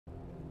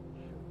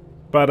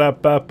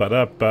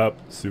Ba-da-ba-ba-da-ba.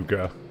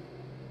 Suka.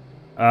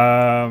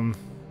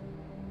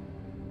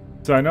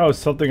 So I know it's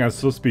something I'm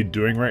supposed to be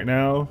doing right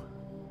now.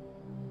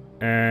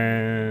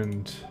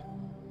 And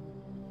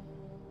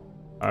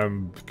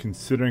I'm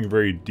considering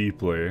very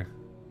deeply.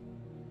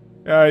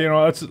 Yeah, you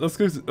know, let's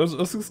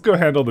just go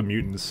handle the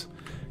mutants.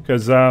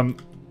 Because, I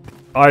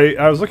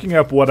was looking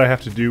up what I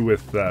have to do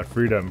with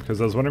freedom,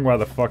 because I was wondering why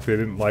the fuck they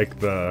didn't like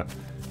the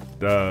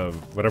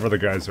whatever the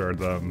guys are,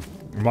 the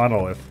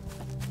monolith,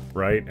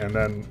 right? And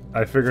then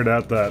I figured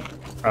out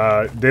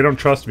that they don't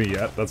trust me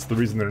yet. That's the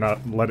reason they're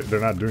not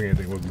doing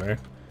anything with me.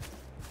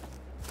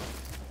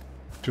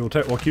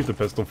 We'll keep the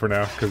pistol for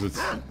now, because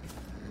it's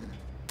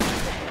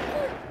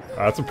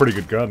that's a pretty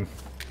good gun.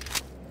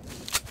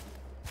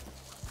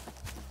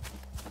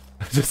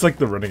 Just like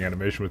the running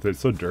animation with it, it's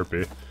so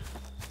derpy.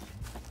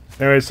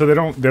 Anyway, so they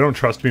don't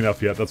trust me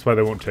enough yet. That's why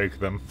they won't take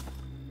them.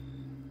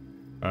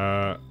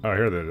 Oh,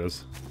 here it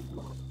is.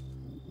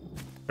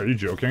 Are you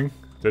joking?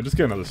 Did I just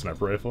get another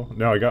sniper rifle?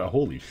 No, I got.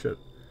 Holy shit.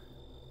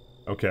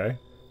 Okay.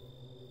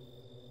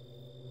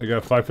 I got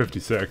a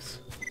 556.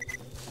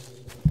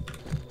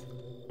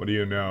 What do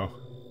you know?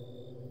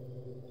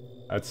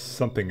 That's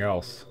something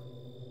else.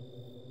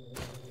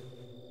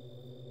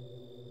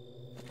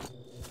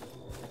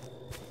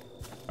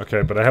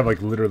 Okay, but I have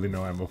like literally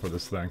no ammo for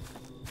this thing.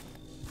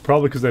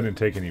 Probably because I didn't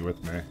take any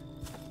with me.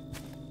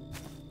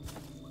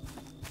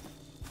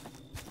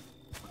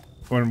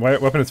 When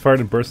weapon is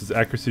fired in bursts, its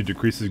accuracy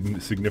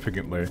decreases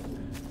significantly.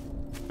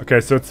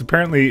 Okay, so it's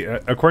apparently,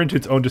 according to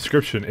its own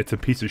description, it's a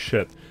piece of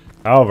shit.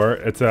 However,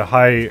 it's a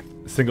high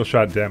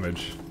single-shot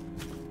damage.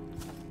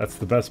 That's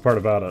the best part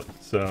about it,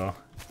 so...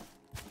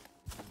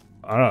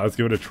 I don't know, let's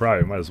give it a try,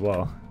 we might as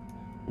well.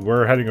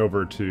 We're heading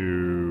over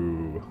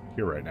to...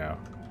 here right now.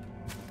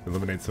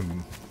 Eliminate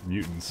some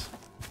mutants.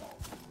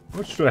 How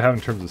much do I have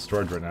in terms of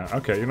storage right now?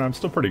 Okay, you know, I'm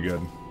still pretty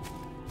good.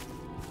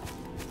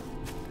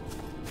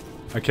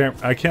 I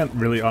can't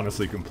really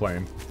honestly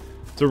complain.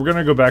 So we're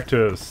gonna go back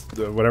to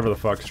whatever the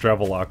fuck,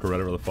 Stravelock or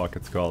whatever the fuck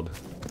it's called.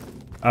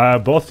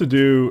 Both to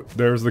do,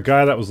 there's the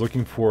guy that was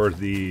looking for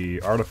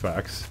the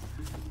artifacts.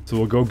 So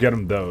we'll go get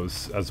him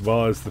those, as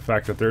well as the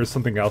fact that there is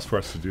something else for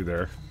us to do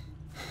there.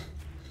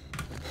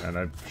 And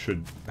I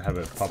should have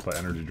it pop an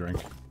energy drink.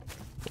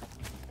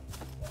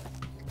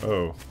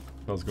 Oh,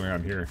 what's going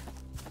on here?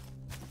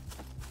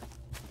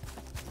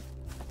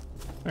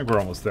 I think we're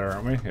almost there,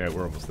 aren't we? Yeah,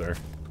 we're almost there.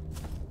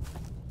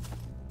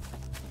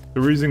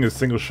 So we're using a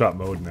single shot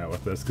mode now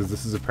with this, because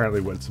this is apparently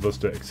what it's supposed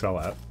to excel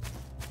at.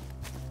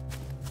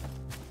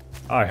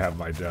 I have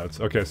my doubts.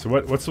 Okay, so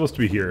what's supposed to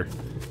be here?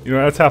 You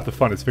know, that's half the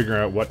fun, is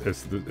figuring out what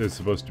is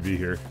supposed to be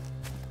here.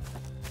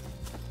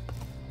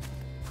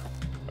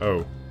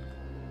 Oh.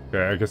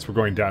 Okay, I guess we're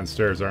going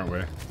downstairs, aren't we?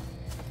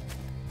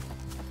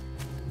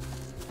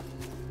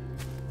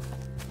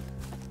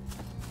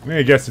 I mean,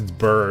 I guess it's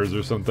burrs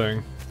or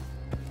something.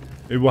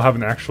 Maybe we'll have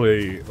an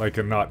actually, like,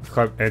 a not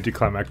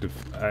anticlimactic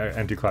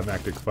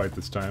fight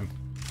this time.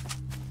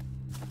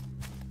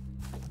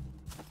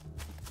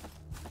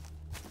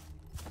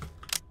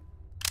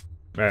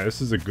 Man,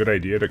 this is a good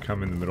idea to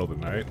come in the middle of the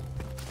night.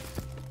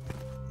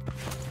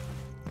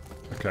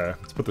 Okay,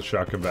 let's put the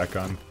shotgun back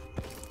on.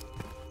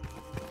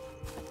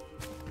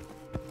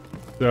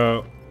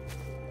 So,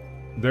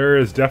 there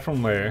is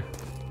definitely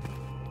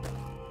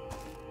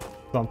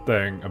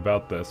something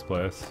about this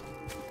place.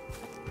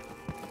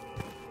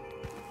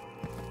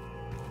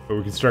 But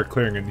we can start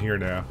clearing in here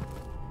now.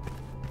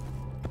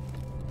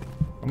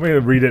 I'm going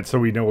to read it so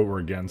we know what we're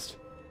against.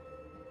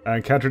 I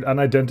encountered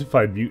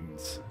unidentified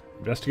mutants.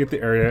 Investigate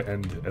the area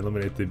and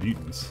eliminate the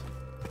mutants.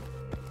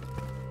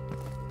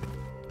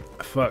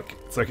 Fuck,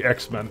 it's like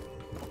X-Men.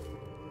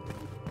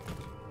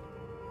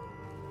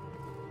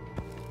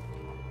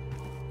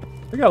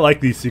 I think I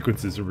like these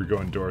sequences where we go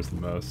indoors the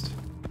most.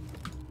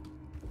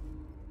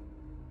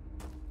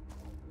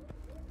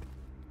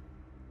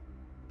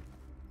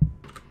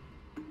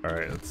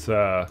 Alright, let's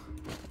try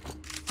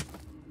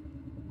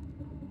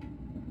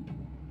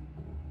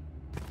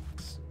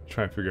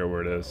and figure out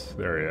where it is.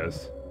 There he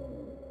is.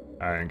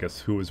 I guess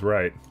who was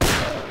right.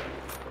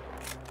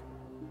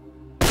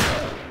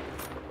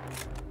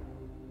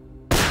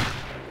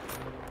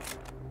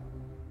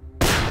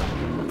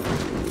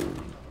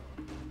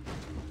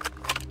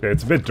 Okay,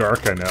 it's a bit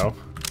dark, I know.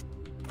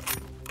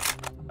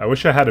 I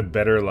wish I had a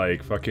better,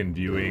 like, fucking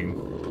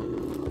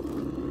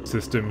viewing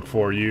system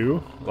for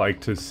you, like,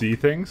 to see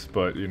things,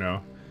 but, you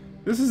know.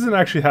 This isn't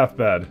actually half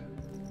bad.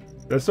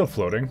 That's still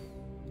floating.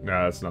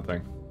 Nah, that's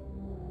nothing.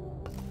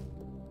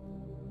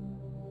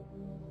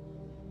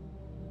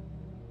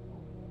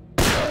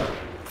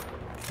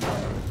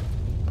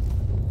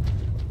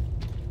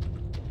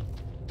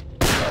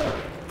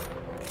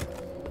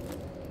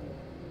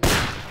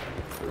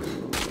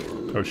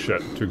 Oh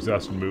shit, too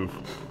exhausted to move.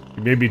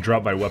 He made me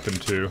drop my weapon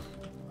too.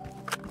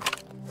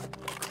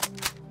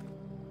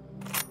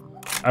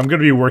 I'm gonna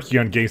be working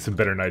on getting some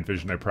better night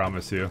vision, I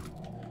promise you.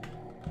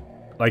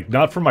 Like,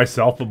 not for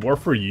myself, but more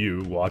for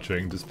you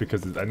watching, just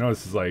because I know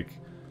this is like...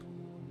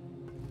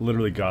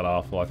 literally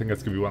god-awful. I think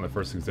that's gonna be one of the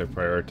first things I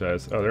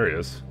prioritize. Oh, there he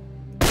is.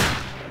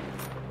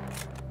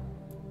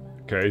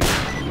 Okay,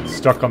 he's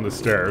stuck on the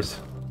stairs.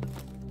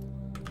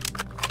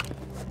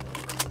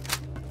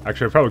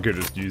 Actually, I probably could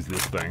just use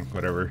this thing.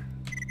 Whatever.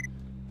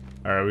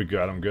 Alright, we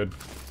got him. Good.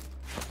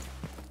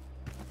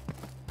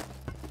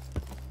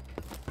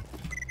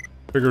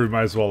 Figure we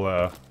might as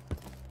well,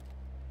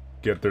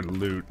 get their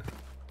loot.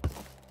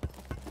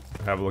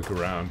 Have a look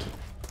around.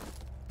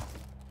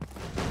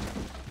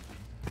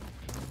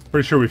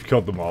 Pretty sure we've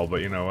killed them all,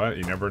 but you know what?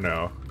 You never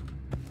know.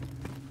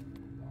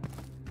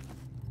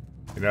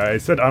 You know, I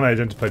said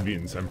unidentified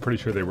mutants. I'm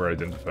pretty sure they were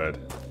identified.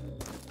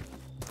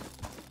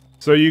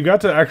 So you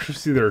got to actually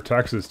see their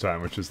attacks this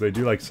time, which is they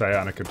do like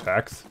psionic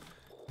attacks.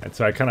 And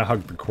so I kind of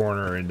hugged the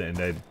corner and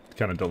I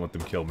kind of don't let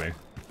them kill me.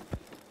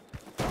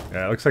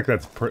 Yeah, it looks like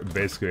that's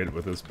basically it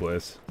with this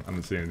place. I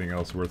don't see anything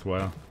else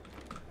worthwhile.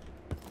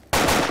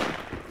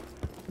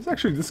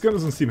 This gun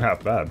doesn't seem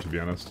half bad, to be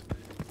honest.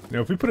 You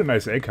know, if we put a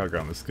nice egg hugger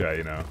on this guy,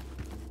 you know,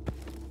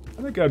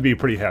 I think I'd be a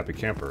pretty happy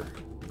camper.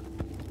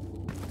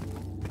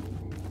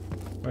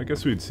 I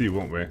guess we'd see,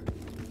 won't we?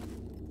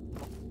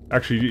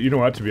 Actually, you know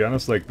what, to be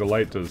honest, like, the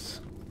light does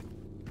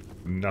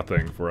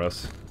nothing for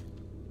us.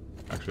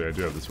 Actually, I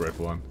do have this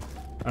rifle on.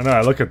 I know,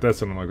 I look at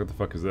this and I'm like, what the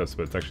fuck is this?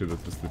 But it's actually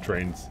just the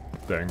train's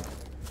thing.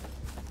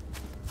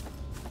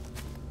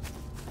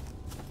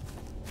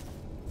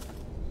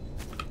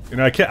 You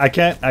know, I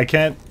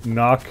can't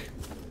knock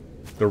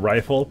the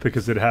rifle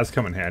because it has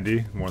come in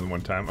handy more than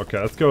one time. Okay,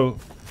 let's go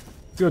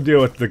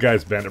deal with the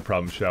guy's bandit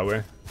problem, shall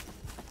we?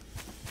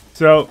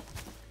 So,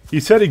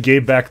 he said he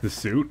gave back the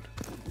suit.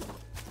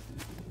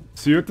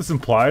 See what this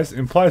implies? It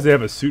implies they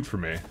have a suit for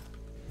me.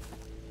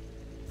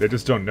 They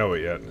just don't know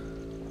it yet.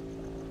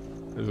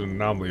 There's an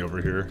anomaly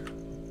over here.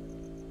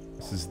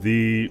 This is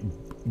the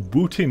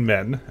Booting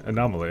Men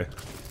anomaly.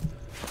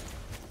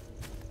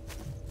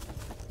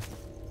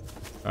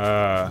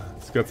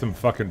 It's got some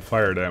fucking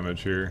fire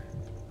damage here.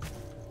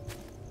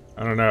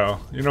 I don't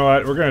know. You know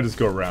what? We're gonna just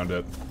go around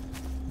it.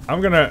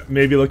 I'm gonna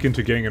maybe look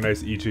into getting a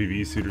nice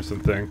HAV suit or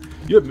something.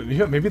 Yeah,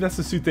 maybe that's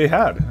the suit they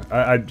had.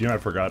 You know, I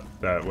forgot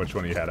which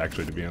one he had,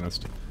 actually, to be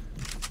honest.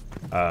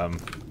 But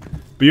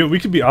yeah, we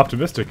could be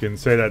optimistic and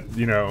say that,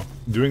 you know,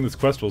 doing this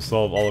quest will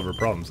solve all of our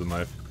problems in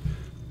life.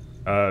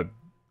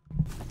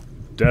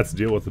 Let's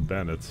deal with the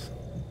bandits.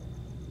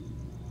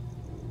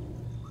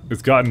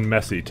 It's gotten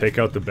messy. Take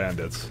out the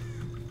bandits.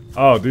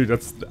 Oh, dude,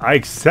 I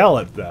excel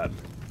at that.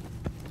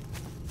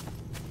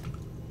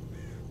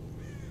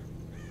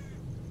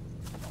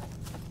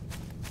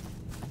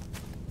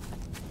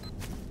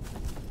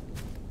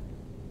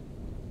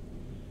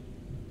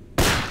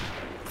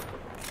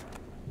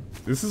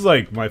 This is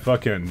like my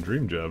fucking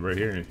dream job right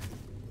here.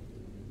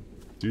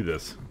 Do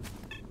this.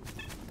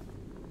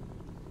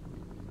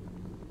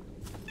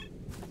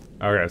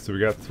 Okay, so we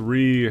got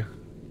 3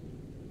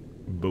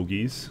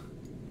 bogeys.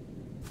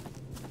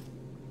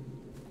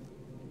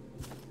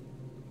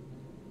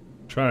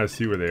 Trying to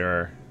see where they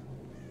are.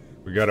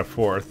 We got a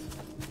 4th.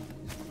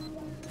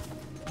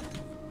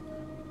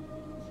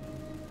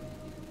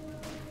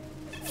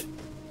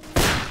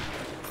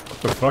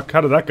 What the fuck?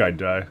 How did that guy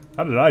die?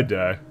 How did I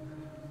die?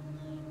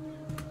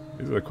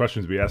 These are the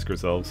questions we ask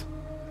ourselves.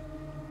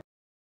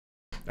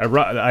 I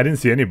didn't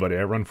see anybody.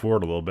 I run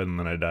forward a little bit and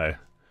then I die.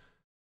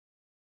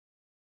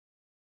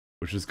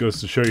 Which just goes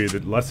to show you the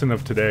lesson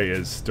of today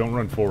is don't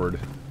run forward.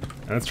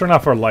 And let's turn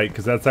off our light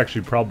because that's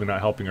actually probably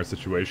not helping our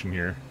situation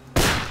here.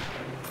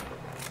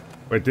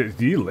 Wait, did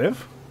he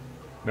live?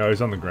 No,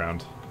 he's on the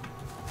ground.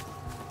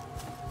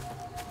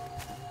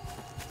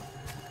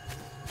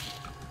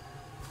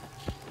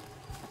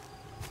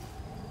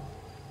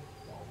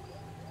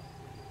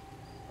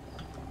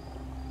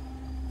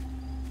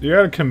 You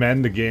gotta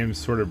commend the game's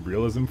sort of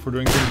realism for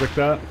doing things like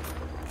that.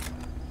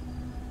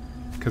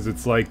 Because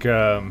it's like,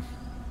 okay,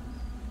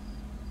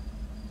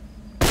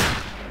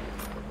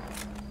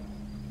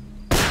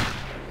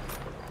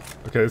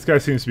 this guy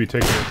seems to be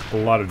taking a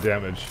lot of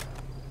damage.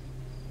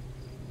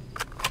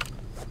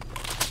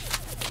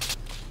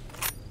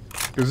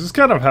 This is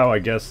kind of how I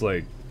guess,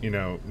 like, you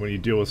know, when you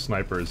deal with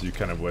snipers, you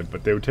kind of would,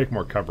 but they would take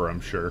more cover, I'm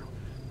sure,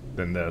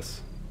 than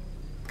this.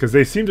 Because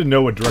they seem to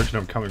know what direction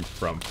I'm coming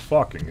from.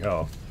 Fucking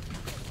hell.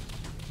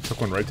 Took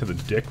one right to the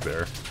dick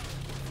there.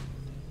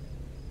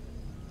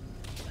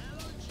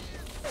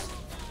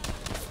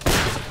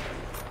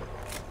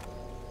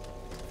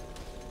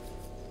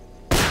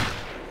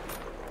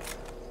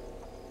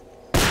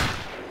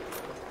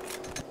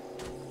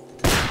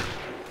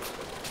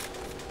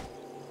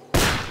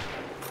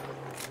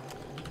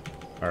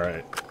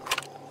 Alright.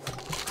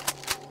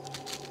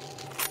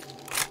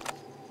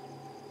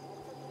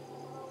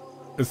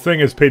 This thing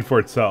has paid for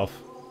itself.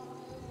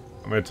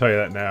 I'm gonna tell you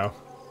that now.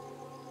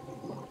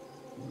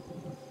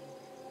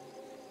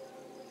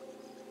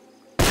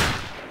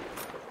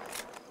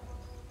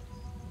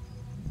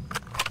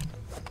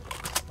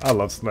 I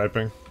love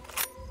sniping.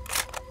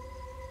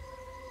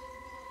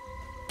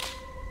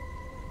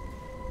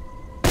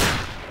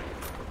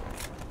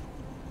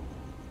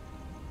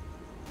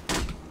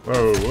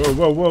 Whoa, whoa,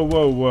 whoa, whoa,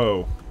 whoa,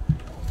 whoa.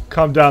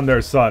 Calm down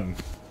there, son.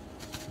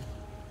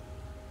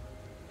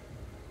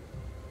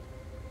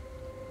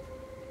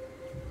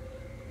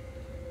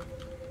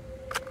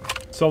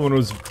 Someone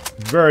was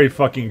very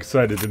fucking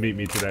excited to meet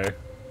me today.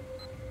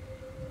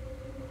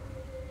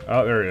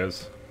 Oh, there he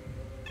is.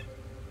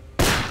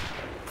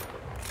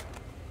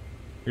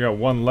 We got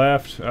one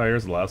left. Oh,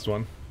 here's the last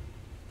one.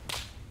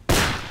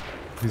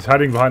 He's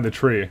hiding behind the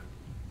tree.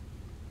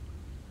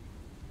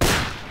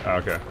 Oh,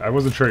 okay. I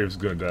wasn't sure he was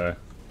gonna die.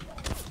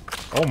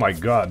 Oh my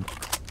god.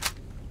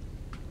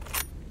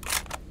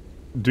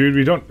 Dude,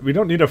 we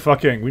don't need a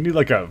fucking... We need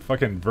like a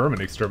fucking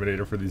vermin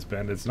exterminator for these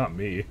bandits, not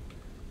me.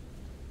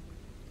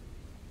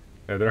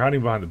 Yeah, they're hiding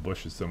behind the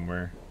bushes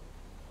somewhere.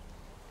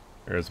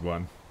 There's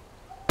one.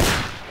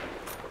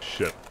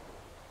 Shit.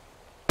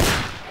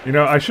 You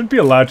know, I shouldn't be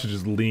allowed to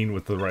just lean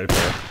with the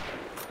rifle.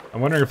 I'm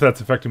wondering if that's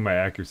affecting my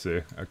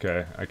accuracy.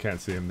 Okay, I can't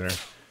see him there.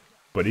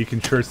 But he can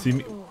sure see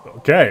me.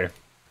 Okay.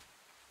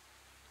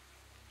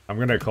 I'm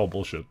gonna call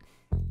bullshit.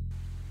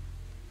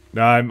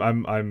 No, I'm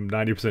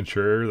 90%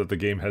 sure that the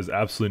game has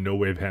absolutely no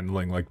way of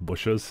handling like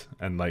bushes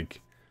and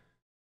like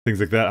things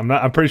like that.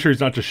 I'm pretty sure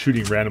he's not just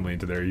shooting randomly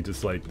into there. He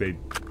just like they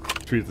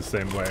treat it the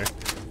same way.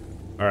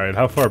 Alright,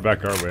 how far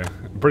back are we?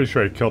 I'm pretty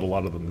sure I killed a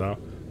lot of them though.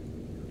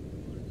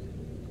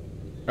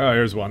 Oh,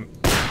 here's one.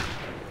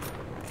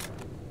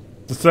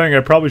 Just saying I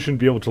probably shouldn't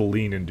be able to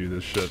lean and do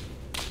this shit.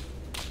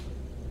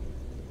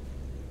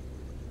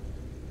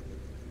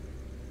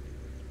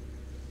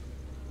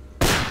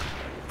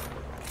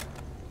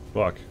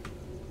 Fuck.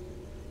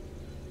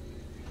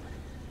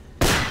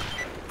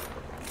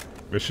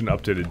 Mission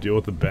updated. Deal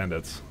with the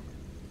bandits.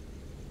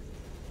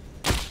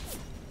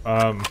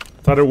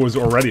 Thought it was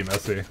already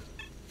messy.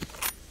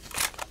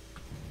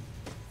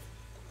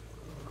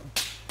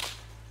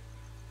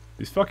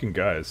 These fucking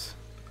guys.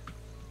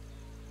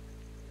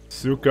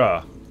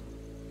 Suka.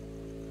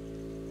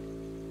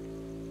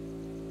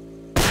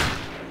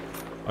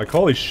 Like,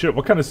 holy shit,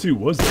 what kind of suit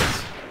was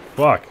this?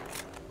 Fuck.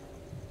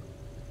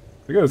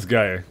 Look at this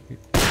guy.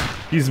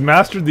 He's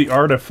mastered the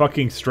art of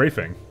fucking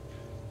strafing.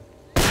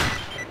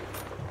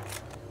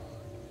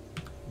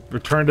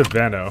 Return to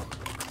Vano.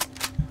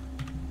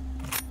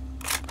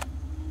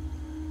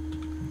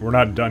 We're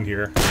not done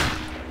here.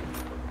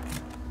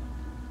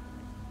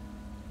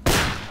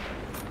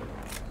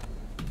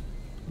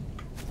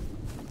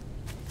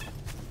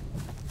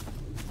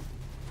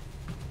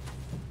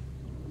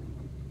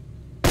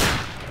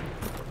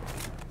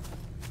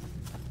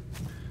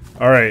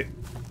 Alright.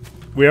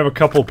 We have a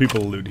couple people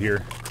to loot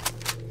here.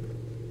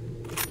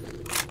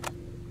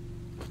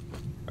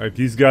 Alright,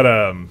 he's got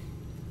a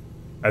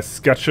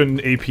Sketchin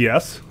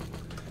APS.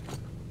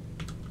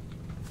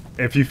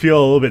 If you feel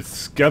a little bit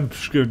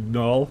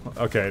skeptical...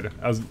 Okay,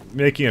 I was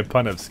making a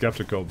pun of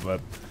skeptical,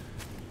 but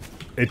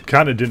it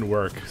kind of didn't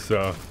work,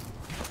 so...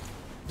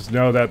 Just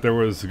know that there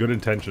was good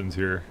intentions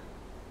here.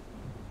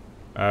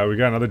 We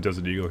got another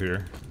Desert Eagle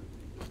here.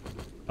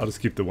 I'll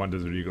just keep the one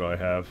Desert Eagle I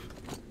have.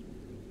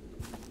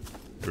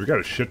 We got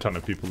a shit ton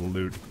of people to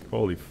loot.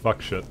 Holy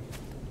fuck shit.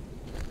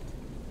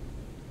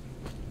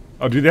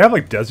 Oh, dude, they have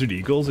like Desert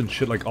Eagles and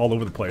shit like all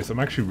over the place. I'm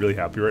actually really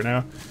happy right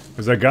now.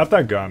 Because I got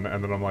that gun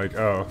and then I'm like,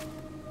 oh,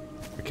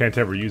 I can't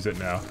ever use it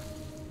now.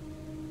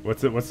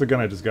 What's the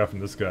gun I just got from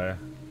this guy?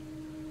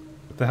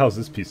 What the hell is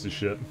this piece of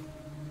shit?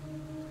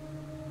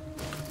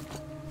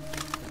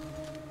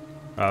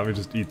 Let me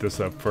just eat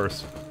this up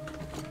first.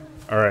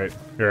 Alright,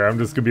 here, I'm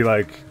just gonna be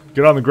like,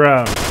 get on the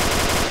ground.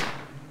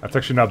 That's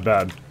actually not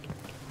bad.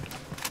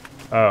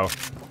 Oh.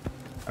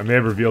 I may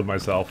have revealed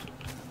myself.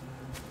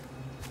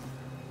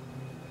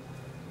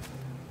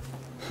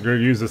 I'm gonna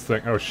use this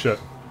thing. Oh shit.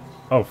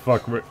 Oh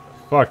fuck.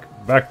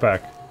 Fuck.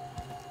 Backpack.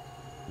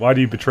 Why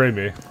do you betray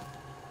me?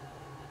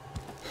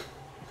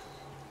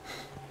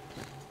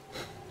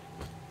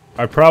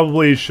 I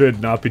probably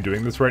should not be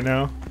doing this right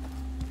now.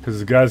 Because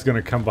the guy's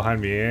gonna come behind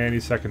me any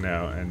second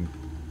now and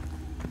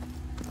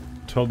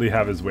totally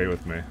have his way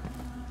with me.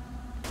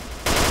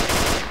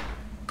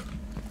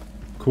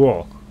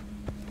 Cool.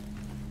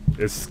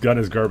 This gun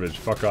is garbage.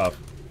 Fuck off.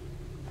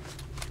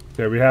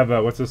 Okay, we have,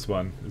 what's this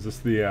one? Is this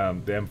the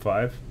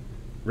M5?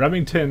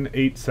 Remington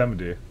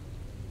 870.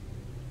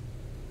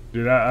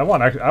 Dude, I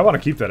want to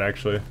keep that,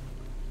 actually.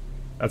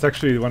 That's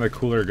actually one of the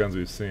cooler guns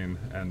we've seen.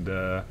 And,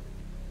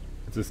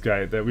 it's this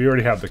guy that we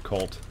already have the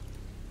Colt.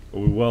 But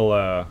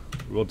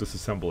we'll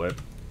disassemble it.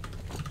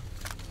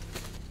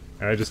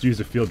 And I just used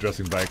a field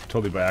dressing bike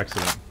totally by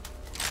accident.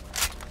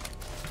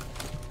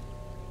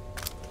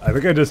 I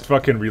think I just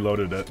fucking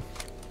reloaded it.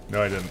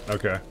 No, I didn't.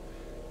 Okay.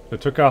 I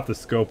took off the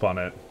scope on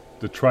it.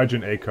 The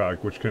Trigen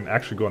ACOG, which can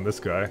actually go on this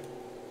guy.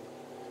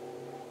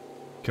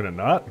 Can it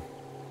not?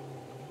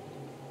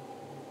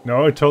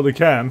 No, it totally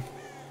can.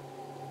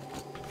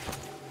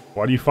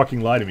 Why do you fucking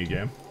lie to me,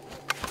 game?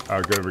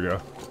 Oh, there we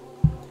go.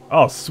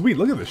 Oh, sweet.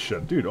 Look at this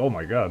shit. Dude, oh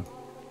my god.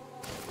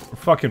 We're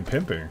fucking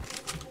pimping.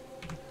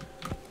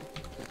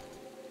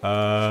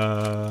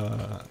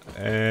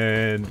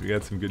 And we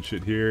got some good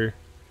shit here.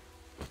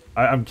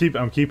 I'm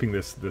keeping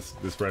this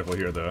rifle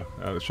here though.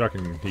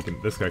 Shocking,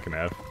 this guy can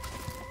have.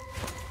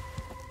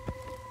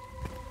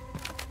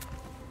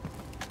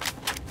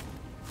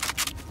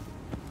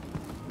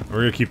 We're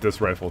gonna keep this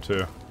rifle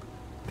too.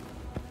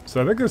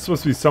 So I think there's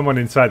supposed to be someone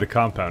inside the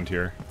compound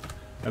here.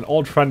 An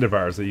old friend of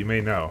ours that you may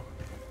know.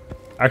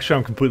 Actually,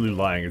 I'm completely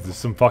lying. It's just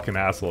some fucking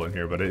asshole in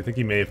here, but I think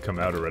he may have come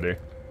out already.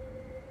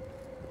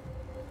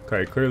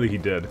 Okay, clearly he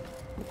did.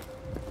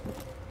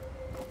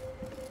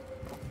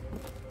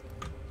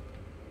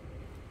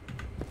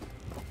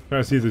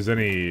 Trying to see if there's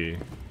any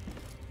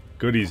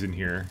goodies in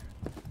here.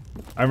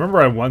 I remember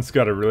I once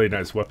got a really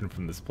nice weapon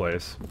from this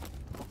place.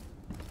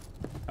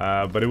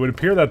 But it would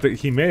appear that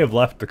he may have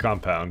left the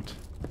compound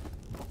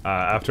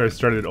after I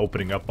started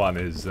opening up on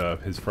his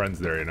friends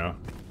there, you know.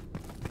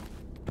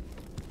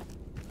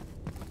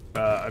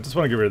 I just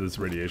want to get rid of this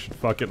radiation.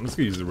 Fuck it, I'm just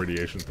gonna use the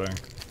radiation thing.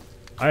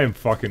 I am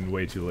fucking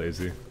way too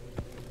lazy.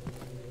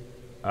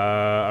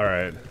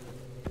 Alright.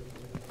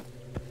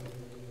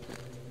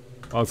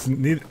 Well, it's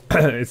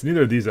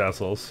neither of these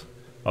assholes.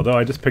 Although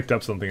I just picked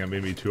up something that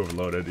made me too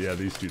overloaded. Yeah,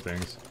 these two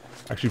things.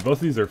 Actually, both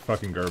of these are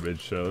fucking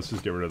garbage, so let's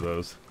just get rid of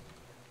those.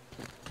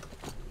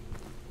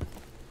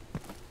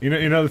 You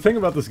know, the thing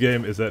about this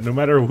game is that no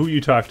matter who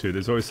you talk to,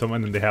 there's always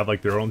someone and they have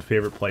like their own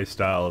favorite play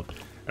style.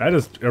 And I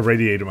just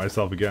irradiated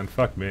myself again.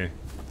 Fuck me.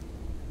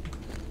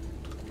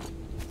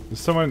 There's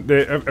someone.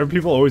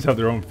 People always have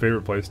their own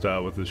favorite play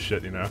style with this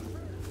shit, you know.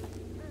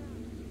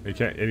 You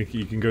can't.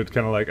 You can go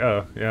kind of like,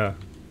 oh yeah,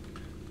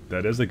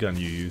 that is a gun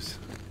you use.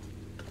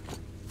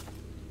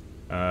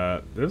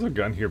 There's a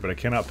gun here, but I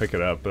cannot pick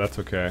it up. But that's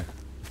okay.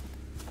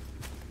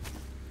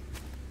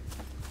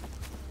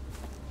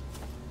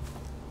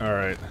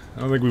 Alright, I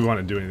don't think we want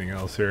to do anything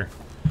else here.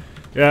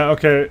 Yeah,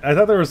 okay, I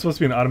thought there was supposed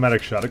to be an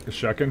automatic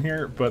shotgun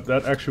here, but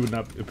that actually would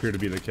not appear to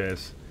be the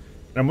case.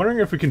 And I'm wondering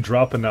if we can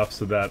drop enough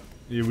so that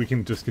we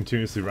can just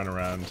continuously run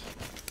around.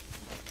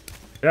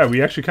 Yeah,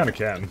 we actually kind of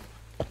can.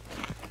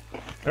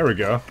 There we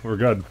go, we're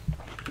good.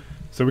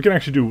 So we can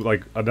actually do,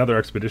 like, another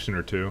expedition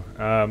or two.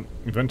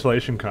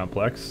 Ventilation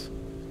complex.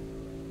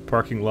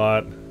 Parking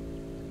lot.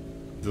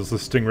 This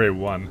is Stingray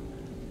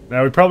 1.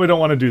 Now, we probably don't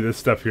want to do this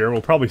stuff here,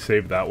 we'll probably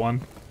save that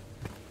one.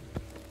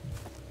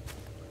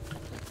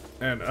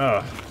 And,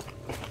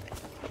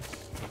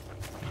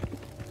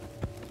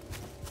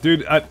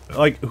 dude,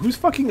 like, who's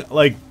fucking,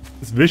 like,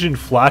 vision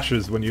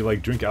flashes when you,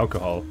 like, drink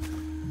alcohol?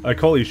 Like,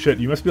 holy shit,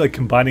 you must be, like,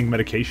 combining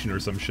medication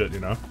or some shit, you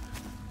know?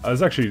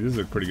 This is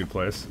a pretty good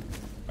place.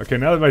 Okay,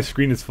 now that my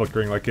screen is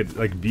flickering like it,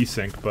 like,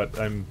 V-Sync, but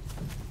it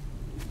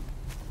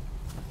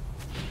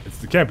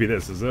can't be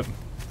this, is it?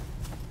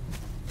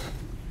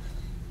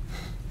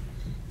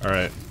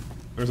 Alright.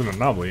 There's an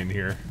anomaly in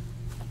here.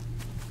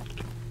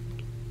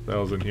 What the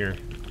hell's in here?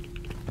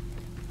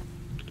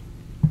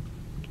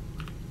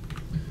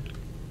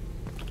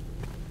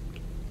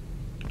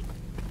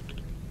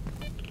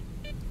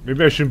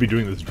 Maybe I shouldn't be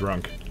doing this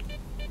drunk.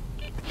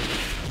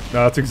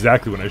 No, that's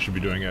exactly when I should be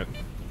doing it.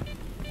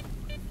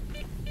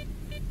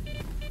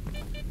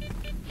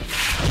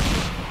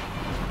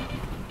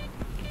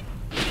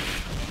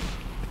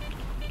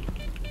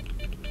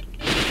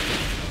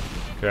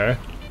 Okay.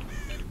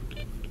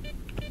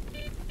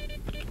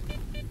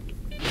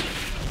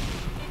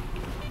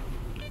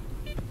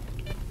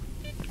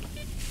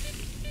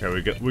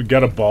 Okay, we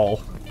got a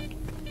ball.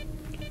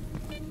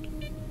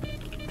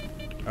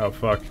 Oh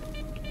fuck.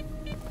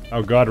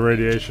 Oh god,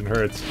 radiation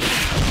hurts.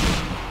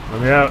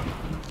 Let me out.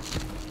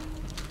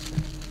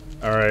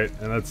 Alright,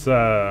 and that's,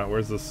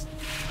 where's this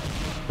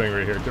thing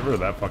right here? Get rid of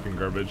that fucking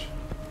garbage.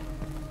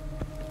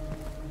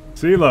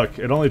 See, look,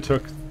 it only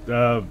took,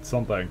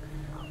 something.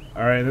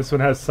 Alright, this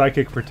one has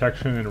psychic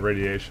protection and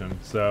radiation,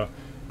 so...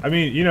 I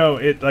mean, you know,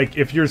 like,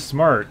 if you're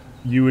smart,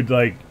 you would,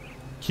 like,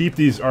 keep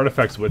these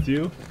artifacts with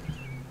you,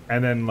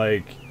 and then,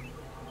 like,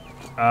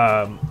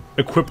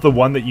 equip the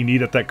one that you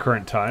need at that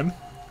current time.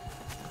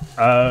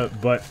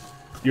 But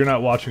you're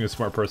not watching a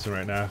smart person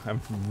right now.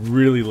 I'm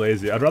really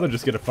lazy. I'd rather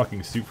just get a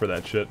fucking suit for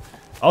that shit.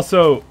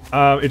 Also,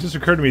 it just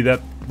occurred to me that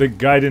the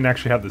guy didn't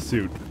actually have the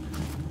suit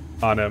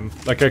on him.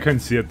 Like, I couldn't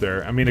see it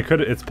there. I mean,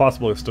 it's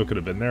possible it still could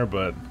have been there,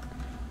 but...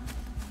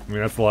 I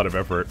mean, that's a lot of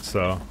effort,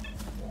 so...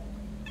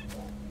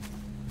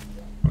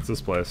 What's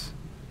this place?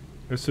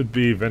 This would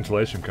be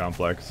ventilation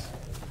complex.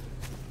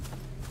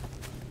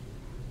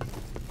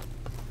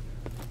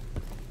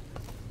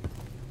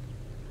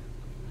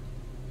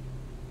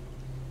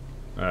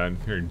 I'm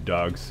hearing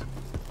dogs.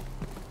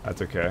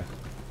 That's okay.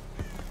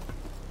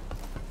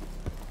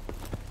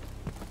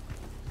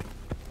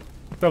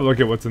 Let's have a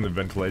look at what's in the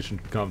ventilation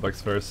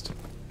complex first.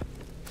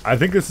 I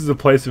think this is a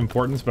place of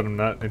importance, but I'm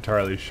not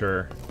entirely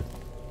sure.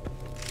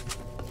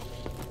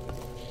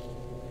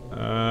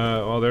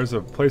 Well, there's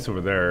a place over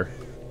there.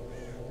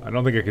 I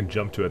don't think I can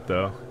jump to it,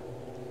 though.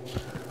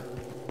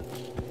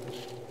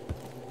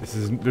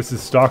 This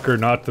is Stalker,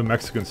 not the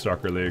Mexican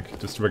Stalker League.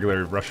 Just a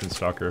regular Russian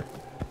Stalker.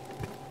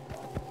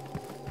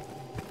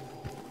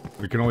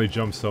 We can only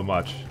jump so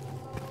much.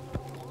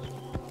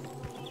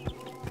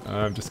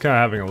 I'm just kind of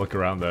having a look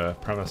around the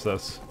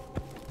premises.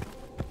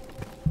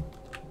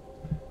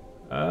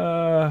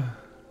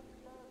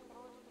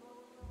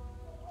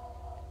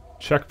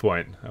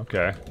 Checkpoint.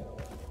 Okay.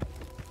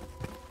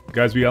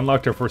 Guys, we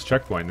unlocked our first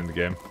checkpoint in the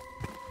game.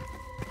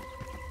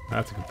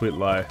 That's a complete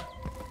lie.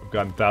 I've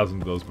gotten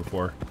thousands of those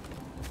before.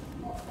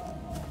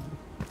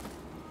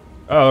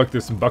 Oh, look,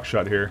 there's some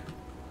buckshot here.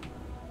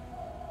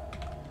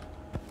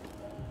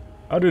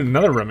 Oh, dude,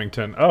 another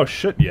Remington. Oh,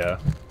 shit, yeah.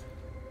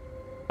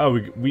 Oh,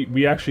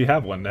 we actually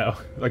have one now.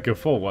 Like, a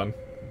full one.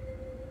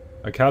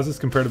 Like, how's this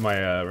compared to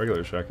my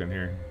regular shotgun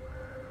here?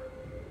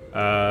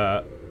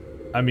 I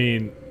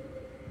mean,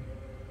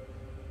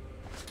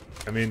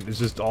 it's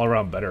just all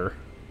around better.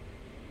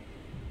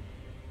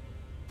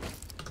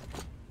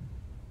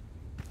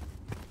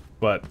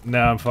 But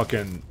now I'm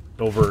fucking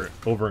over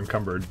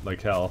encumbered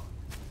like hell.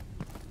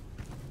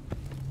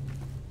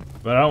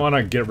 But I don't want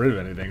to get rid of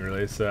anything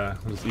really, so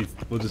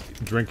we'll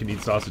just drink and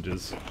eat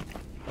sausages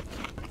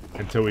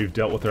until we've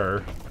dealt with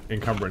our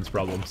encumbrance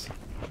problems.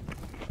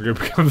 We're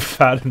gonna become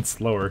fat and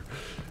slower.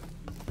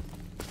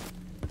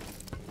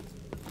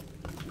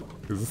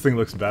 Because this thing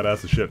looks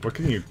badass as shit. What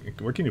can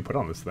you put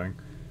on this thing?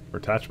 For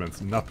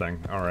attachments? Nothing.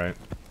 Alright.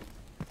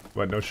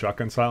 What, no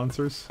shotgun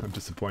silencers? I'm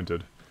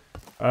disappointed.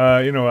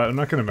 You know what, I'm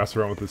not gonna mess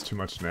around with this too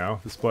much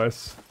now, this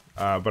place.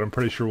 But I'm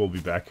pretty sure we'll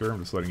be back here, I'm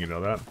just letting you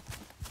know that.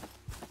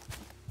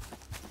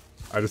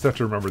 I just have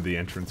to remember the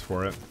entrance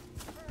for it.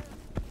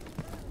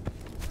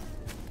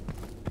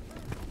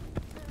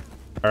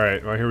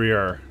 Alright, well here we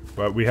are.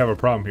 But we have a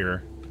problem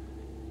here.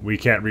 We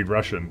can't read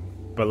Russian.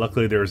 But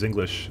luckily there's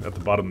English at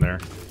the bottom there.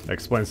 That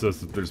explains to us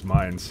that there's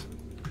mines.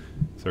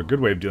 So a good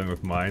way of dealing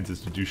with mines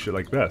is to do shit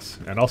like this.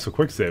 And also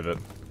quick save it.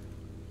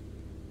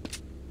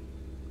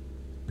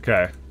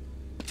 Okay.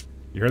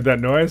 You heard that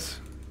noise?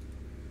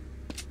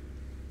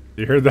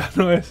 You heard that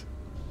noise?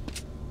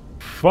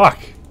 Fuck!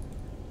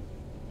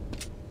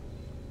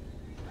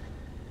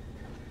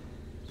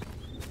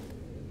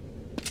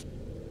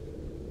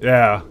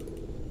 Yeah.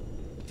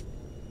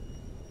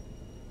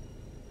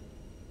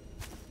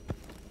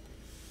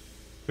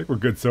 I think we're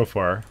good so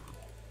far.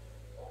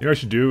 You know what I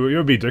should do? It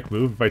would be a dick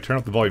move if I turn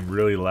up the volume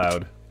really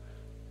loud.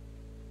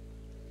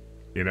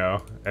 You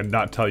know? And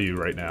not tell you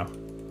right now.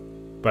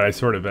 But I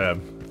sort of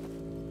am.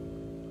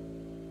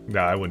 No,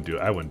 I wouldn't do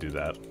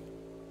that.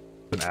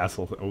 It's an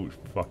asshole oh,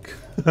 fuck.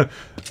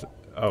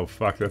 Oh,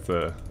 fuck, that's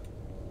an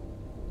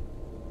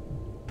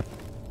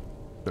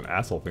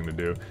asshole thing to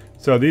do.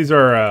 So these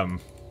are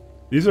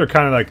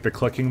kind of like the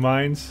clicking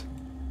mines.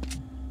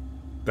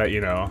 That,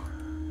 you know...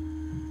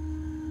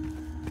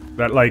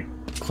 That, like,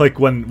 click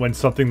when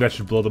something that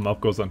should blow them up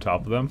goes on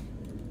top of them.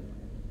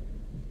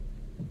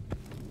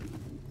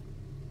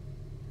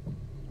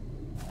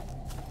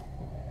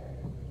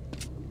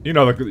 You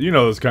know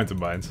those kinds of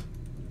mines.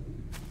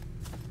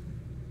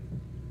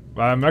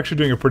 I'm actually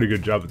doing a pretty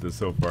good job at this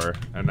so far,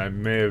 and I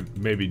may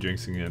be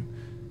jinxing it.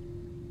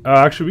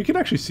 Actually, we can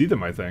actually see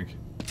them, I think.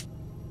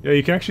 Yeah,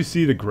 you can actually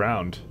see the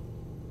ground.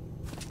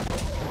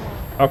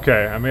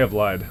 Okay, I may have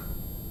lied.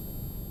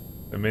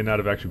 That may not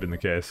have actually been the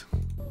case.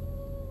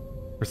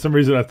 For some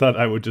reason, I thought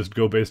I would just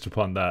go based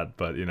upon that,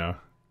 but, you know.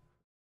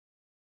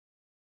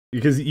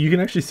 Because you can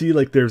actually see,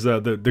 like, there's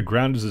the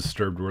ground is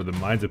disturbed where the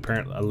mines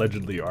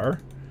allegedly are.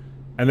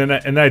 And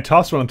then I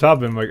tossed one on top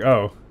of him, like,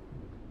 oh.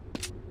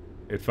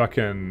 It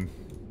fucking...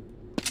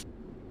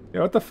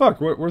 Yeah, what the fuck?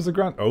 Where's the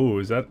ground? Oh,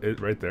 is that it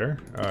right there?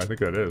 Oh, I think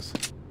that is.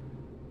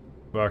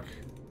 Fuck.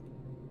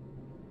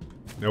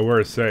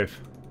 Nowhere is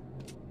safe.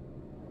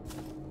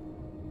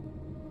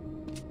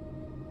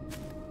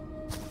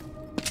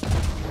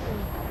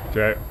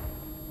 Okay.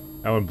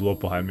 That one blew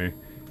up behind me.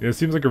 Yeah, it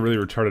seems like a really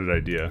retarded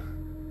idea.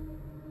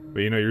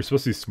 But, you know, you're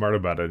supposed to be smart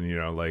about it and, you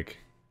know, like...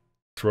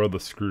 Throw the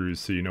screws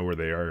so you know where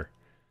they are.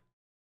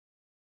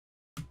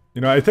 You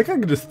know, I think I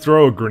can just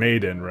throw a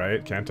grenade in,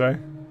 right? Can't I?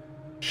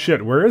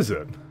 Shit, where is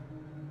it?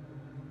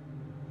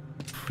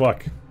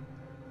 Fuck.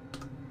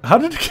 How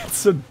did it get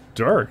so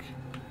dark?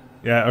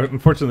 Yeah,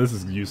 unfortunately this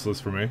is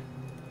useless for me.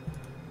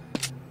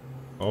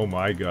 Oh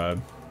my god.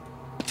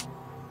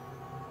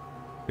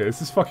 Okay,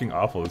 this is fucking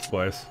awful, this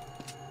place.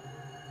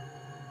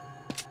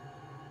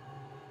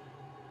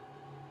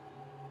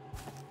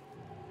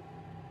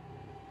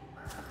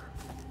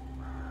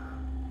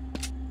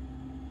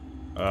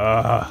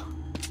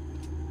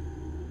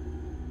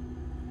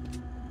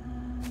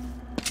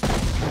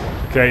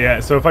 Okay, yeah,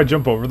 so if I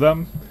jump over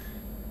them,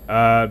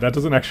 that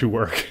doesn't actually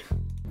work.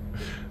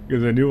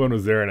 Because I knew one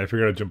was there and I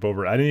figured I'd jump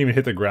over it. I didn't even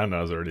hit the ground and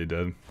I was already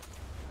dead.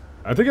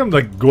 I think I'm,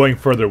 like, going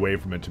further away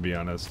from it, to be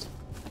honest.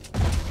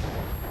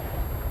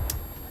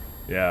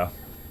 Yeah.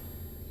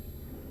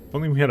 If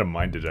only we had a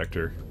mine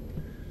detector.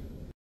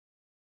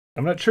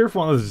 I'm not sure if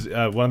one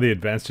of the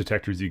advanced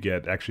detectors you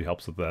get actually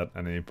helps with that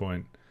at any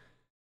point.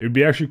 It would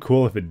be actually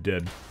cool if it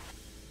did.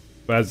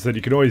 But as I said,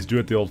 you can always do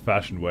it the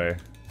old-fashioned way.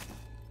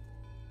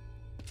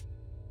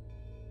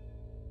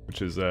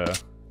 Which is,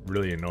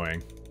 really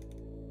annoying.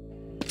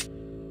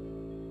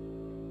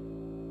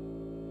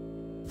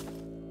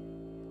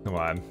 Come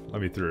on,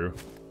 let me through.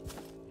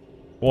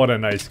 What a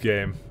nice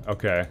game.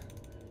 Okay.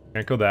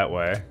 Can't go that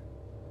way.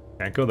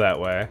 Can't go that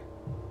way.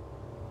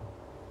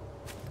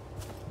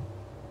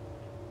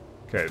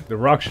 Okay, the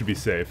rock should be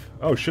safe.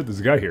 Oh shit,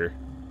 there's a guy here.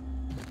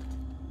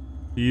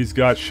 He's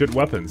got shit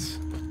weapons.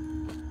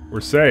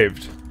 We're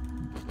saved.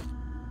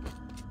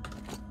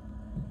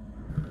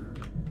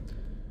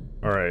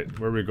 Alright,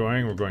 where are we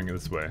going? We're going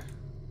this way.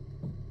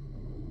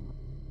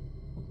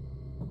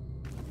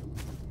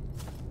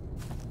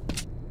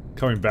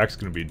 Coming back's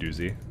gonna be a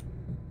doozy.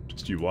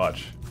 Just you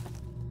watch.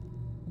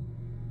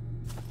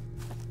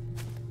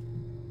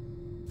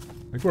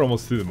 I think we're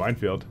almost through the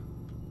minefield.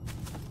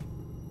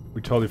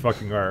 We totally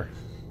fucking are.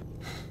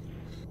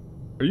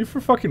 Are you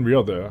for fucking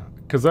real though?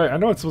 Because I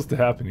know it's supposed to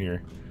happen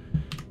here.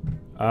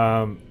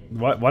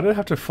 Why did it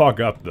have to fog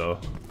up though?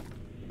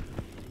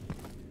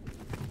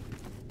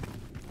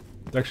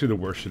 It's actually the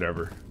worst shit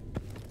ever.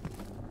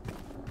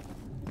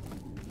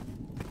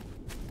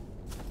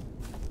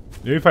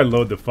 Maybe if I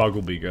load the fog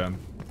will be gone.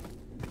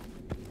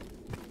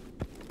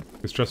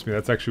 Because trust me,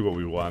 that's actually what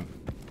we want.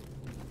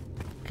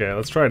 Okay,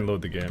 let's try and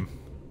load the game.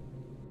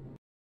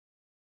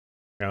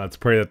 And let's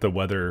pray that the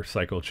weather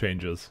cycle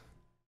changes.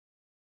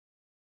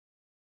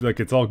 Like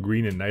it's all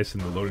green and nice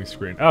in the loading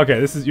screen. Okay,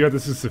 this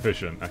is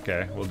sufficient.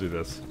 Okay, we'll do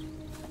this.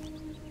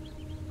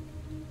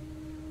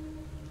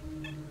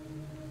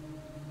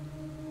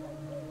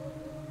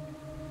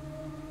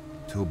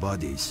 Two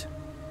bodies.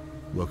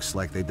 Looks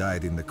like they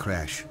died in the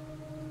crash.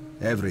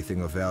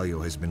 Everything of value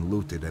has been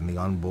looted and the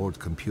onboard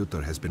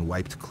computer has been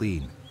wiped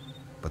clean.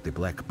 But the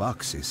black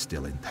box is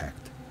still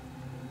intact.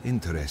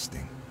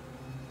 Interesting.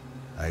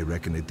 I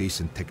reckon a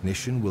decent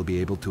technician will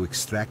be able to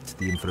extract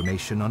the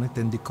information on it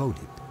and decode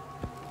it.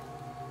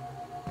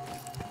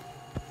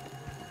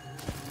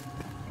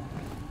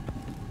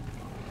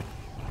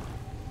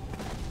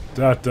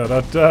 Da da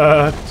da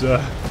da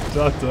da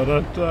da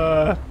da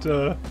da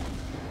da.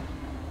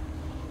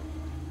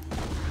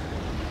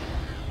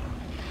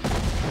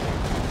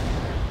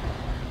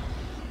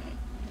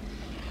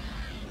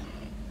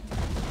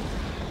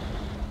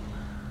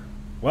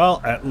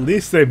 Well, at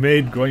least they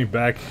made going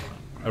back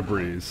a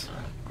breeze.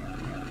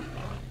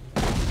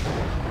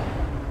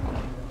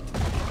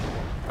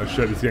 Oh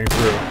shit, he's getting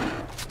through.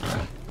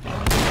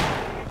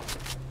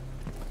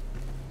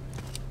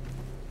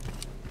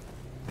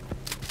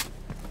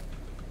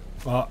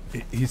 Well,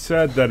 he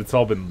said that it's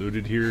all been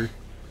looted here,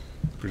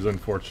 which is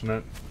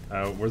unfortunate.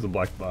 Where's the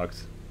black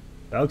box?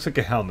 That looks like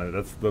a helmet.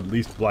 That's the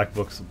least black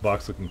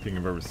box looking thing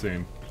I've ever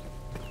seen.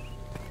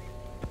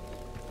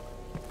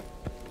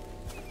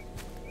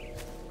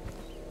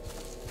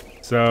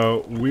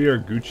 So, we are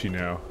Gucci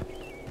now.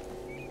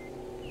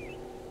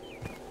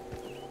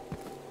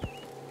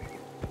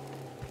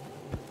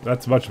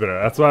 That's much better.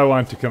 That's why I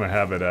wanted to kind of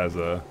have it as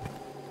a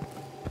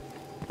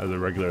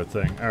regular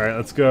thing. Alright,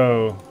 let's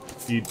go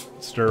eat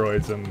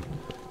steroids and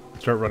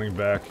start running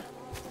back.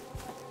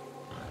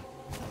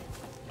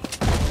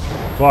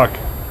 Fuck.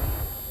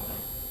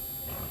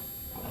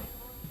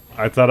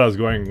 I thought I was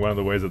going one of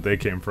the ways that they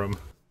came from.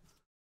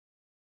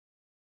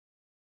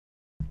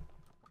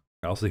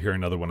 I also hear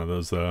another one of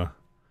those,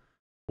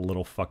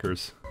 little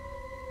fuckers.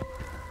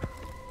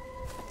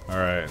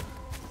 Alright.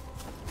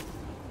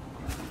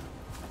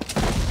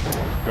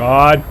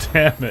 God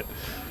damn it.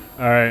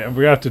 Alright,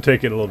 we have to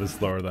take it a little bit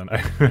slower then.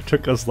 I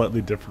took a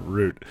slightly different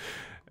route.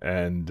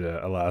 And,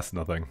 alas,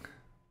 nothing.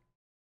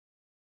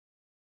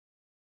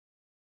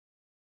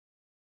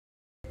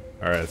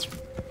 Alright,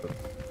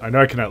 I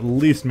know I can at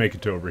least make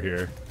it to over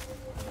here.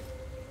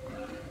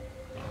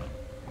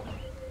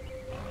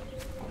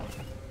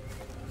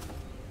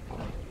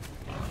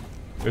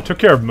 It took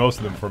care of most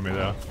of them for me,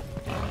 though.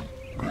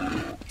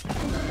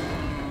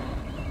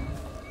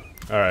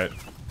 Alright.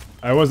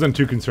 I wasn't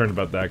too concerned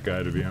about that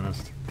guy, to be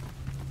honest.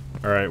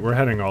 Alright, we're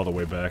heading all the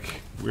way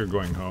back. We're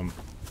going home.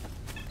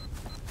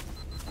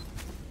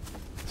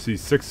 See,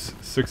 six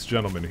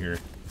gentlemen here.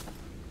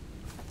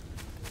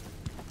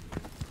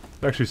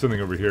 There's actually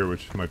something over here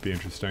which might be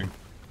interesting.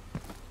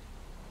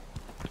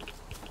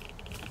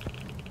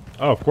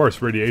 Oh, of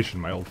course, radiation,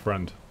 my old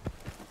friend.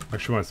 I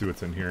actually want to see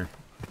what's in here.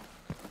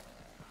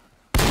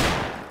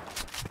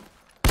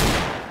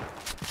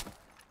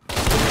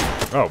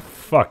 Oh,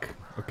 fuck.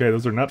 Okay,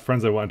 those are not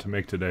friends I wanted to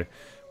make today.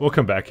 We'll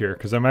come back here,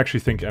 because I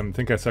think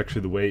that's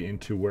actually the way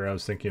into where I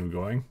was thinking of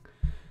going.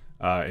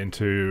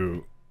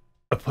 Into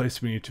a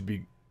place we need to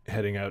be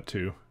heading out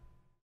to.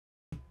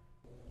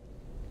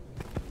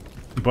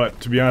 But,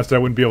 to be honest, I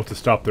wouldn't be able to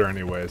stop there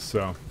anyways,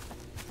 so...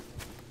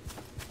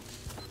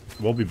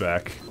 We'll be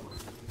back.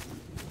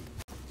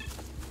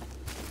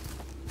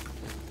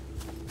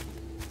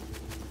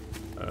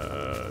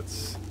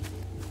 It's...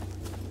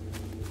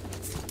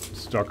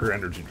 STALKER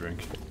energy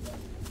drink.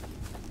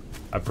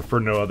 I prefer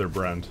no other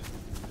brand.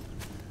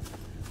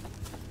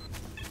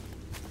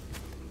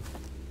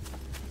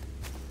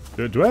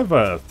 Do I have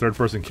a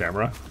third-person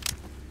camera?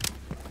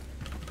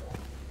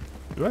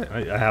 Do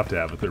I have to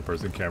have a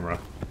third-person camera.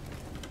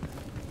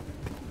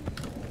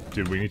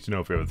 Dude, we need to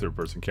know if we have a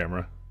third-person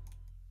camera.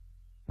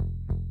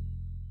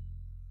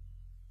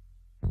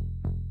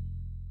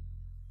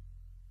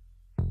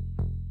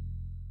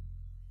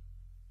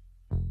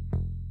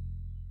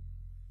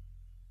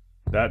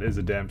 That is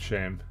a damn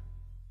shame.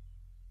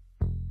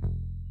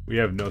 We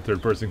have no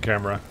third-person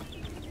camera.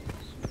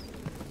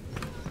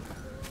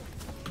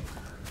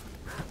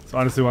 It's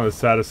honestly one of the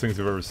saddest things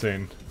I've ever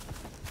seen.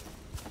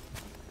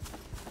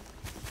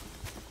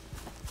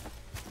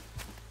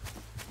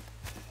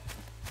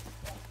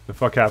 The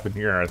fuck happened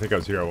here? I think I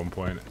was here at one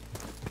point.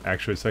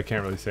 Actually, so I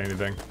can't really say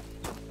anything.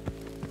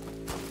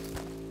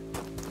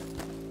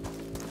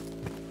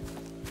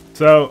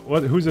 So,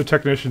 who's a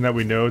technician that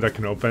we know that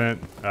can open it?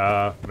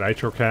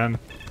 Nitro can.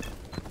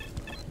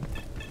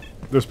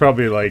 There's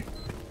probably like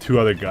 2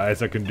 other guys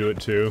that can do it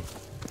too.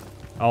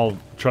 I'll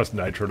trust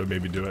Nitro to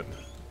maybe do it.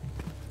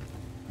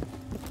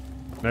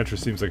 Nitro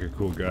seems like a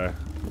cool guy.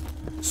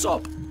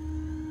 Sup?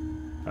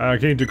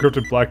 Can you decrypt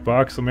a black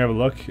box? Let me have a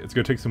look. It's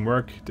gonna take some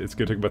work. It's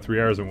gonna take about 3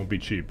 hours and it won't be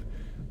cheap.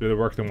 Do the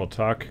work, then we'll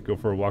talk. Go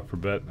for a walk for a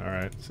bit.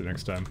 Alright, see you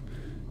next time.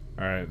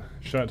 Alright,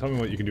 tell me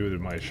what you can do with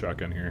my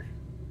shotgun here.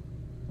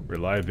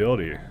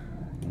 Reliability.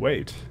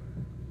 Weight.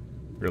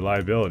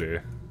 Reliability.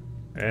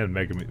 And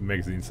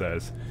magazine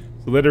size.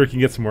 So later we can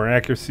get some more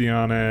accuracy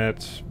on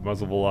it.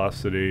 Muzzle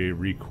velocity,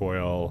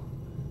 recoil.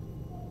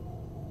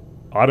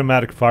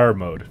 Automatic fire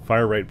mode.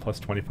 Fire rate plus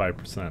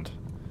 25%.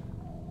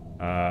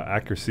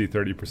 Accuracy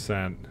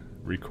 30%.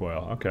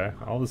 Recoil. Okay,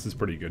 all this is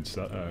pretty good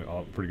stuff.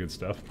 All pretty good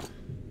stuff.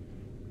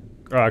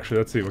 Oh, actually,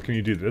 let's see. What can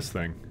you do to this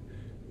thing?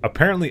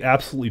 Apparently,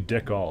 absolutely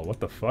dick all. What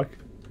the fuck?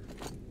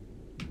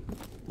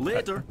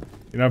 Later.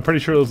 You know, I'm pretty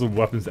sure those are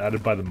weapons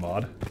added by the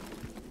mod.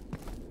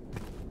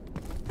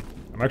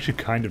 I'm actually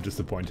kind of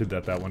disappointed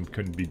that that one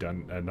couldn't be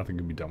done. Nothing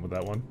can be done with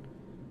that one.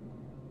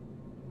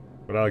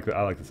 But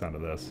I like the sound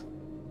of this.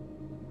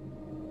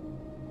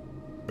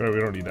 Oh, we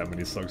don't need that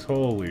many slugs.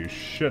 Holy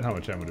shit! How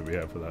much ammo do we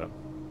have for that?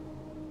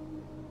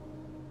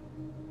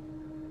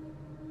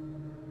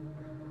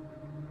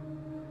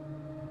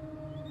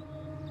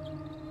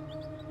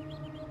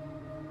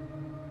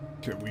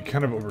 Okay, we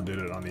kind of overdid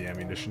it on the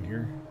ammunition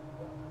here.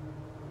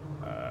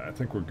 I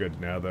think we're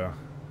good now, though.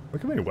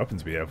 Look how many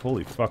weapons we have.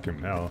 Holy fucking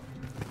hell.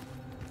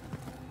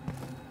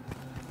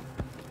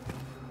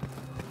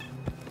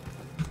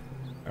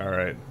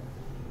 Alright.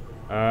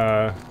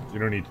 You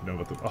don't need to know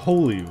about the...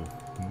 Holy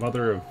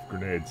mother of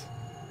grenades.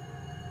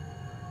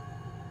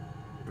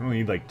 I only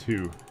need like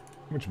 2. How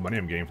much money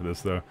I'm getting for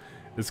this, though.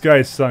 This guy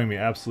is selling me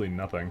absolutely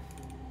nothing.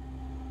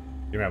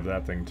 You can have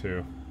that thing,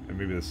 too. And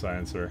maybe the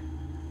silencer.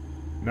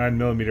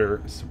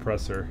 9mm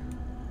suppressor.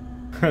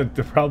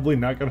 They're probably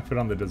not going to fit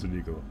on the Desert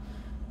Eagle.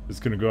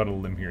 Just going to go out on a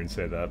limb here and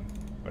say that.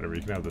 Whatever,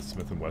 you can have the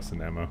Smith &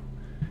 Wesson ammo.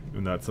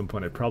 Even though at some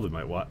point I probably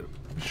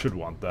should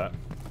want that.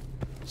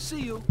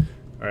 See you.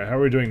 Alright, how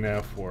are we doing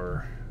now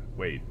for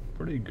weight?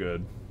 Pretty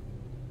good.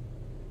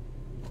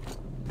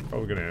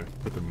 Probably going to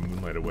put the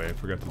moonlight away. I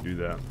forgot to do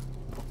that.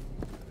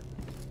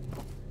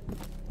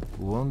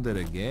 Wounded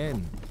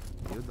again.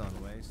 You don't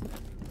waste any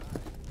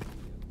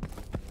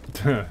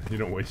time. You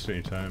don't waste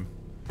any time.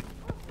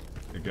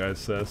 The guy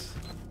says.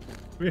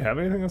 Do we have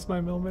anything that's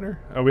 9mm?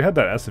 Oh, we had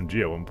that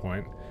SMG at one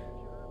point.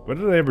 What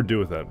did I ever do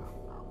with that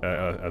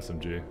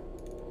SMG?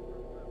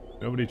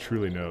 Nobody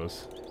truly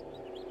knows.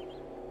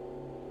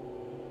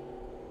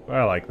 But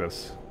I like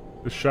this.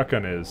 This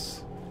shotgun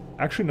is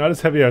actually not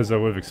as heavy as I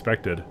would have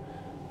expected.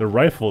 The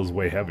rifle is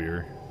way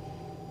heavier.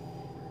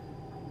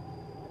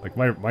 Like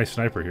my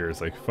sniper here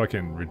is like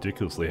fucking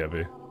ridiculously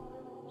heavy.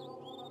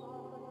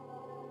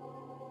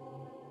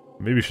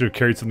 Maybe I should have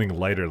carried something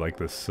lighter like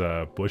this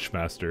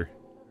Bushmaster.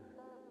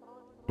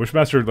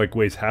 Bushmaster like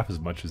weighs half as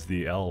much as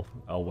the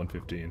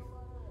L115.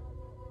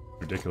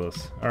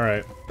 Ridiculous.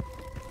 Alright.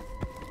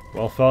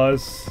 Well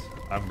fellas,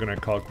 I'm gonna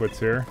call it quits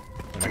here.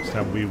 The next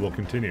time we will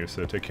continue,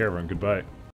 so take care everyone. Goodbye.